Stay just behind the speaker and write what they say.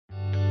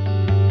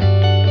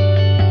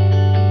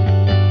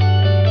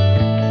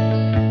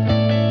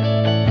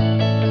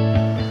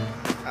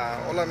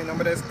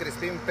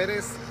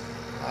Pérez.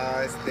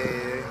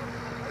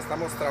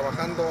 Estamos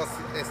trabajando,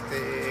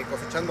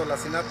 cosechando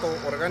lacinato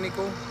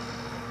orgánico.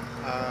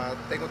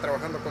 Tengo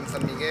trabajando con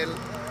San Miguel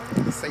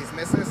 6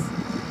 meses.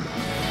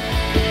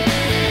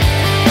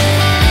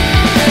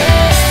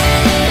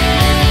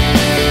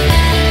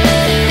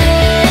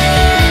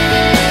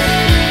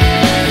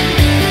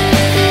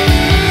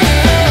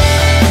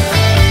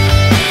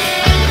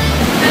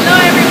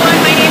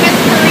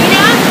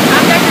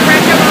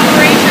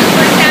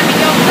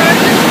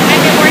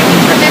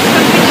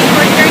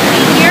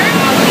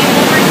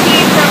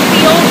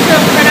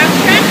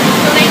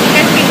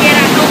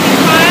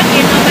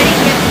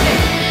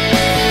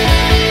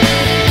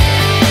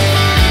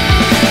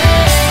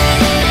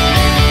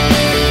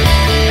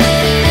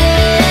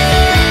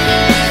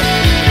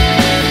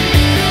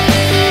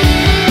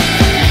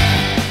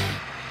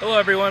 Hello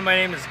everyone, my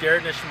name is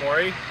Garrett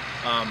Nishimori.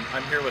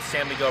 I'm here with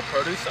San Miguel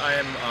Produce. I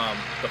am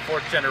the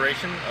 4th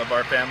generation of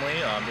our family,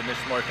 the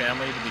Nishimori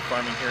family, to be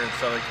farming here in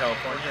Southern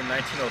California. In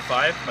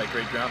 1905, my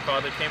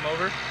great-grandfather came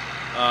over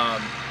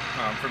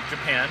from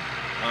Japan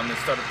and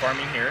started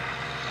farming here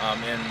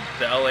in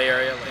the LA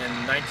area. In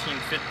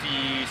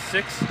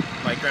 1956,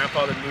 my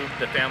grandfather moved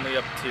the family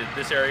up to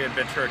this area in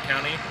Ventura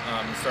County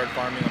and started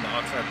farming on the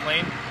Oxnard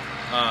Plain,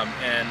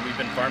 and we've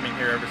been farming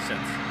here ever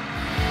since.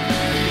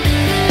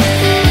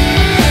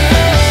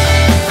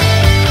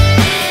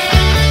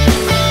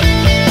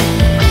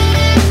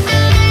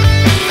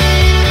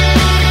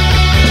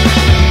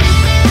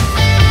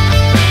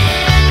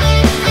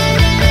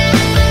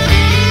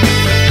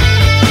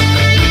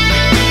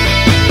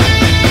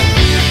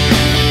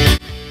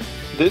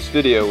 This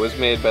video was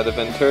made by the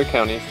Ventura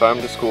County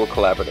Farm to School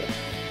Collaborative.